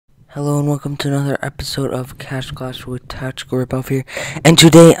Hello and welcome to another episode of Cash Clash with Tactical Ripoff here. And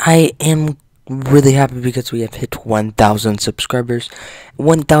today I am really happy because we have hit 1,000 subscribers,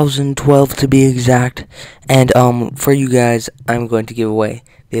 1,012 to be exact. And for you guys, I'm going to give away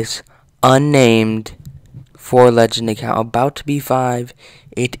this unnamed 4-legend account, about to be 5.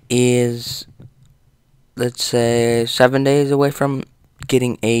 It is, let's say, 7 days away from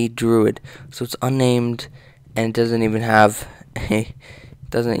getting a druid. So it's unnamed, and it doesn't even have a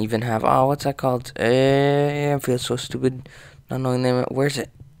what's that called? I feel so stupid not knowing the name. Where's it?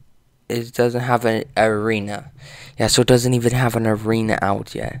 It doesn't have an arena. Yeah, so it doesn't even have an arena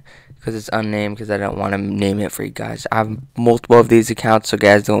out yet because it's unnamed, because I don't want to name it for you guys. I have multiple of these accounts, so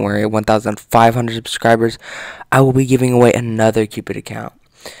guys, don't worry. 1,500 subscribers, I will be giving away another Cupid account.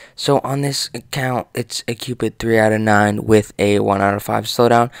 So on this account, it's a Cupid 3 out of 9 with a 1 out of 5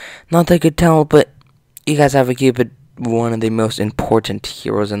 slowdown. Not that I could tell, but you guys have a Cupid, one of the most important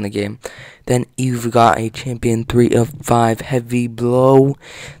heroes in the game. Then you've got a champion 3 of 5 heavy blow.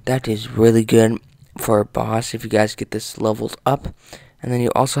 That is really good for a boss if you guys get this leveled up. And then you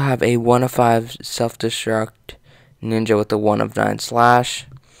also have a 1 of 5 self-destruct ninja with a 1 of 9 slash.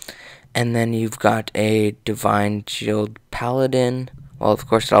 And then you've got a divine shield paladin. Well, of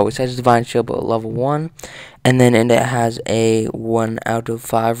course, it always has divine shield, but level 1. And then it has a 1 out of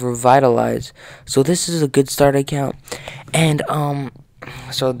 5 revitalize. So this is a good start account. And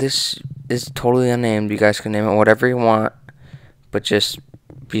so this is totally unnamed. You guys can name it whatever you want, but just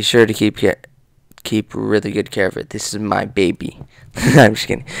be sure to keep really good care of it. This is my baby. I'm just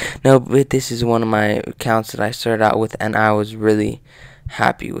kidding. No, but this is one of my accounts that I started out with, and I was really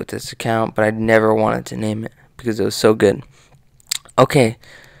happy with this account, but I never wanted to name it because it was so good. Okay,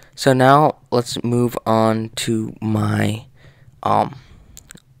 so now let's move on to my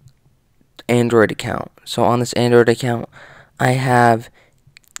Android account. So on this Android account, I have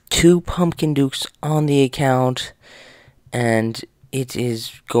 2 Pumpkin Dukes on the account, and it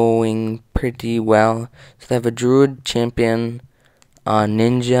is going pretty well. So they have a Druid champion, a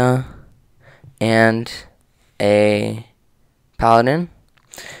Ninja, and a Paladin.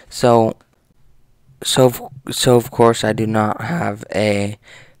 So of course I do not have a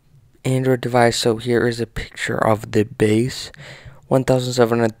Android device, so here is a picture of the base.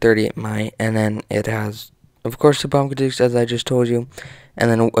 1,738 might, and then it has, of course, the Pumpkin Dukes, as I just told you,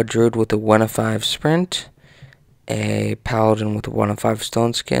 and then a Druid with a 1 of 5 sprint, a Paladin with a 1 of 5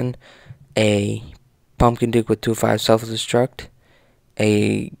 stone skin, a Pumpkin Duke with 2 of 5 self-destruct,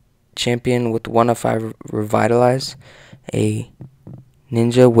 a champion with 1 of 5 revitalize, a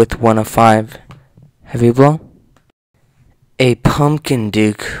ninja with 1 of 5 heavy blow, a Pumpkin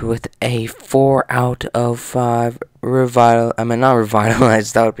Duke with a 4 out of 5 not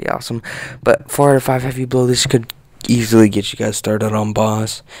revitalize, that would be awesome, but 4 out of 5 heavy blow. This could easily get you guys started on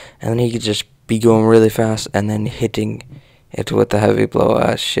boss, and then you could just be going really fast and then hitting it with the heavy blow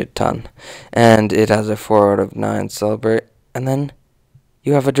a shit ton. And it has a 4 out of 9 celebrate, and then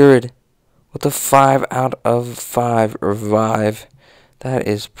you have a Druid with a 5 out of 5 revive. That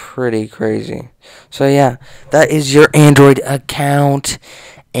is pretty crazy. So yeah, that is your Android account,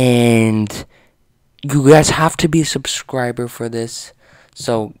 and you guys have to be a subscriber for this.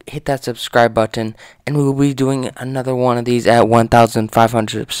 So hit that subscribe button, and we will be doing another one of these at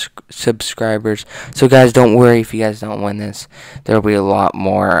 1,500 subscribers. So guys, don't worry if you guys don't win this. There will be a lot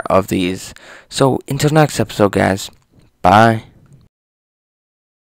more of these. So until next episode, guys. Bye.